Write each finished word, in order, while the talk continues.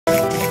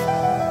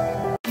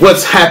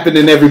What's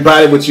happening,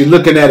 everybody? What you're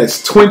looking at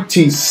is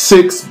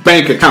 26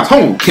 bank accounts.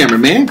 Hold on,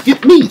 cameraman.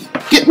 Get me.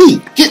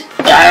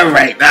 All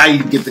right, now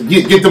you get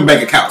them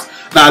bank accounts.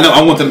 Now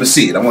I want them to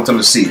see it.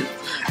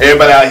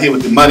 Everybody out here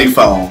with the money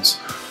phones,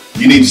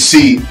 you need to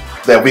see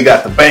that we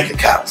got the bank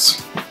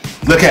accounts.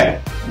 Look at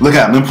it.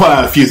 Let me point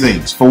out a few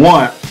things. For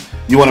one,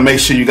 you want to make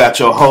sure you got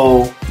your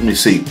whole. Let me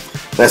see.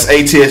 That's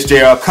ATS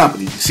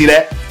Company. You see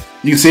that?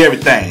 You can see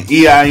everything.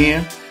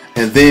 EIN,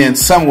 and then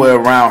somewhere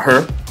around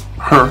her.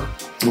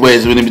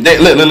 Where's it?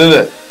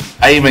 Look.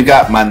 I even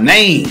got my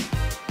name.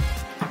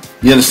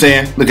 You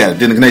understand? Look at it.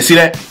 Can they see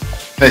that?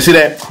 Can they see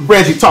that?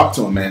 Reggie, talk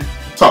to him, man.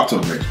 Talk to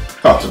him, Reggie.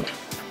 Talk to him.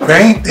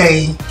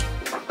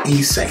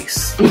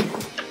 26. Come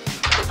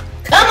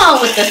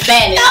on with the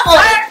Spanish. Come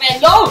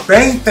on,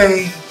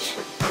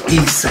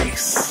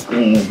 26.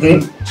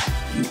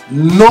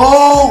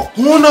 No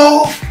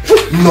uno,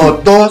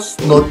 no dos,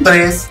 no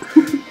tres.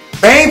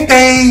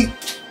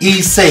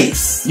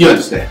 26. You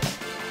understand?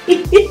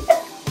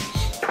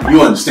 You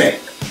understand?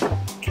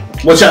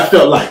 What y'all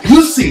felt like?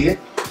 You see it.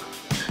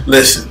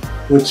 Listen.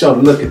 With your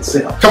looking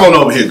self. Come on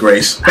over here,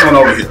 Grace. Come on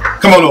over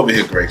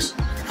here, Grace.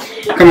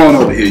 Come on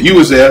over here. You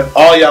was there.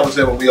 All y'all was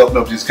there when we opened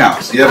up these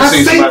accounts. You ever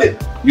seen somebody?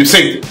 It. You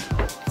seen it.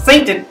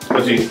 Synced it.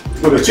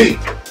 With a cheek.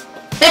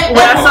 When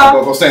I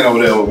saw, go stand over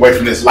there away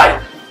from this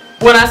light.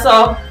 When I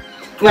saw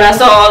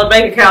all the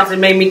bank accounts, it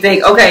made me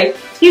think, okay,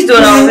 he's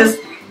doing all this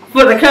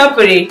for the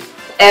company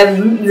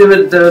and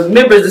the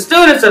members, the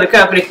students of the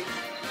company.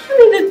 I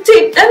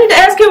need to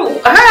ask him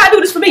how I do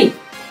this for me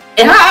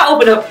and how I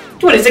open up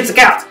 26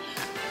 accounts.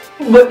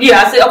 But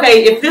yeah, I said,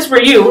 okay, if this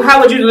were you,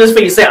 how would you do this for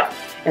yourself?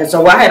 And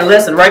so I had a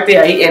lesson right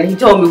there, and he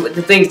told me what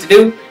the things to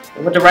do,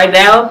 what to write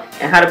down,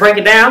 and how to break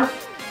it down.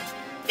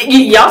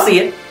 Y'all see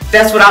it.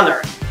 That's what I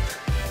learned.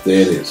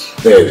 There it is.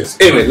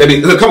 Anyway,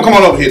 come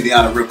on over here,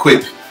 Deanna, real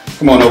quick.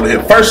 Come on over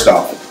here. First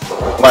off,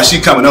 while she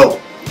coming over,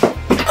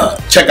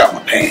 check out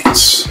my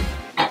pants.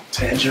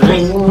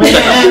 Tangerine.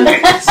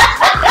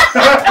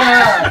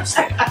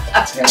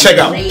 Check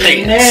out my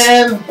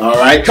pants. All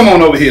right, come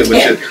on over here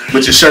with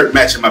your shirt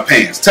matching my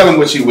pants. Tell them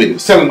what you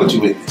witnessed.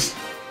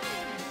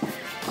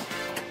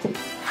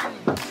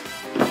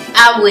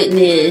 I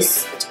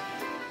witnessed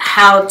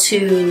how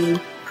to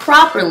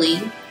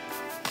properly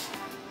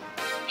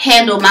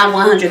handle my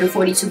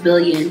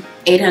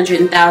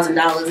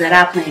 $142,800,000 that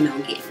I plan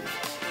on getting.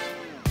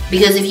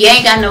 Because if you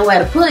ain't got nowhere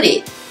to put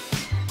it,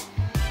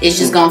 it's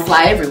just gonna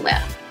fly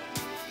everywhere.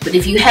 But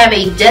if you have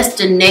a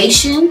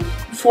destination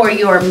for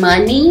your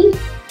money,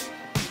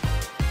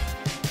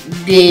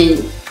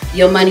 then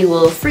your money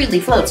will freely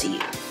flow to you.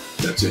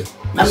 That's it.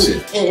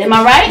 Am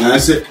I right? No,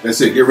 that's it.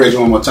 Get Reggie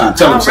one more time.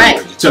 Tell him something,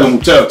 Reggie. Tell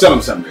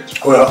him something, Reggie.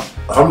 Well,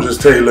 I'm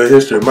just telling you a little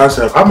history of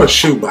myself. I'm a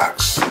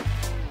shoebox.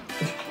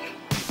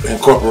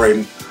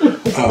 Incorporating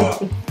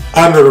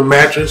under the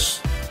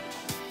mattress,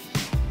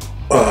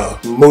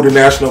 Moody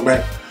National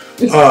Bank,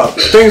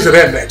 things of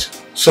that nature.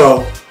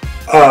 So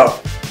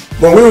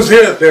when we was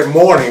here that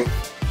morning,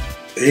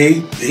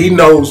 he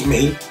knows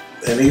me,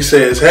 and he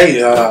says,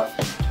 "Hey, I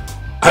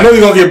know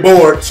you're gonna get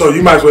bored, so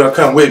you might as well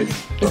come with me."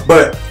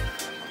 But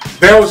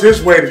that was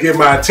his way to get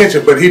my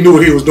attention. But he knew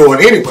what he was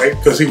doing anyway,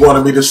 because he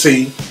wanted me to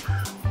see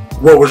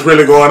what was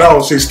really going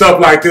on. See,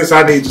 stuff like this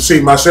I need to see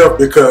myself,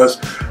 because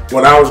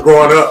when I was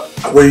growing up,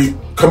 we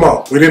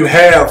didn't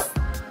have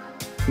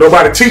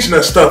nobody teaching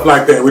us stuff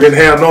like that. We didn't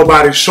have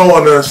nobody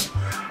showing us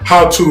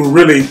how to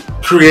really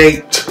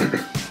create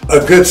a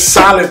good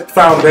solid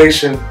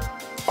foundation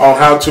on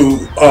how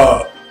to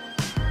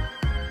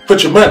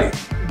put your money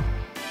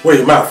where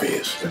your mouth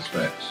is. That's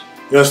facts.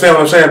 You understand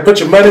what I'm saying? Put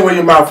your money where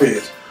your mouth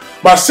is.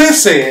 My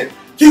sis said,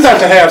 you got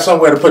to have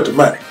somewhere to put the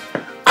money.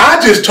 I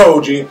just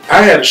told you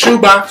I had a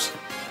shoebox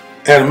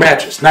and a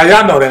mattress. Now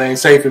y'all know that ain't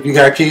safe if you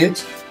got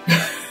kids.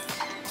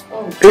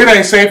 It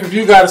ain't safe if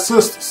you got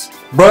sisters,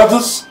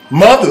 brothers,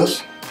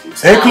 mothers,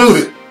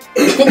 included,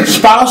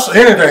 spouse,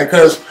 anything,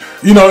 because,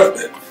 you know,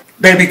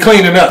 they be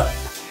cleaning up.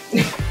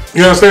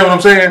 You understand what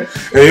I'm saying?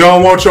 And you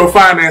don't want your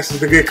finances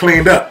to get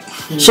cleaned up.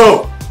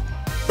 So,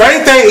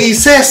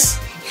 26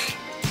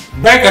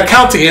 bank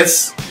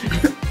accounts.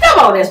 Come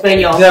on,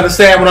 Espanol. You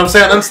understand what I'm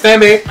saying?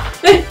 Understand it?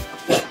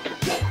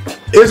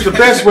 It's the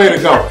best way to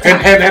go.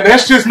 And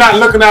that's just not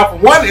looking out for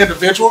one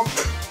individual.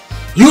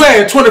 You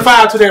add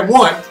 25 to that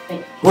one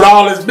with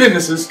all his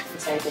businesses.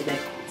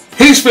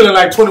 He's feeling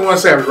like 21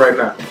 Savage right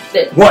now.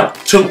 1,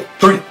 2,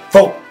 3,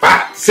 4,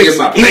 5, 6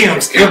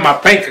 M's in my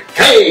bank account.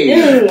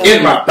 Hey,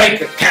 in my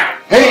bank account.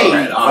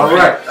 Hey, all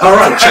right.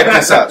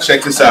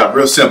 Check this out.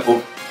 Real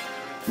simple.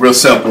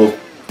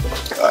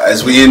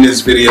 As we end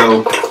this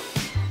video,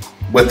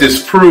 what this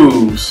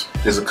proves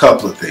is a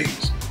couple of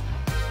things.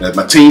 That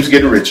my team's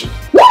getting richer.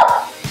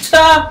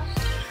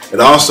 It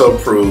also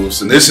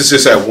proves, and this is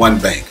just at one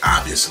bank,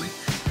 obviously.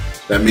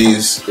 That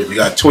means if you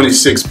got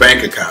 26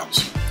 bank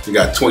accounts, you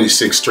got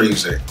 26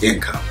 streams of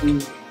income.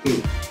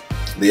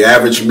 The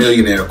average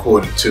millionaire,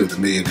 according to the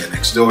Millionaire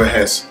Next Door,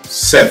 has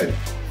 7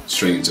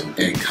 streams of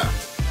income.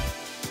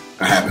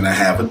 I happen to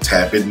have a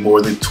tad bit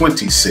more than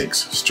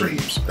 26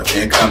 streams of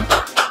income.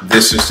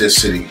 This is just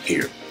sitting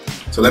here.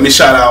 So let me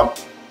shout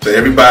out to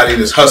everybody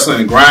that's hustling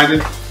and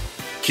grinding.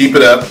 Keep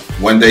it up.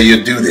 One day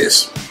you'll do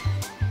this.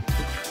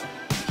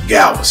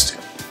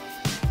 Galveston.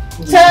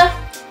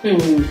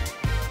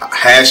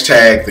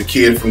 Hashtag the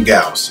kid from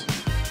Galveston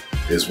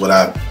is what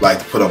I like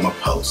to put on my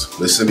post.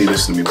 Listen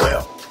to me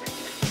well.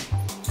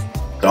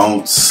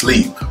 Don't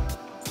sleep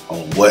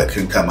on what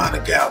can come out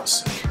of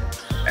Galveston.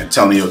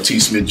 Antonio T.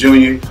 Smith Jr.,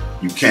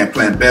 you can't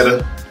plan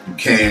better, you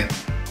can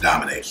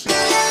dominate.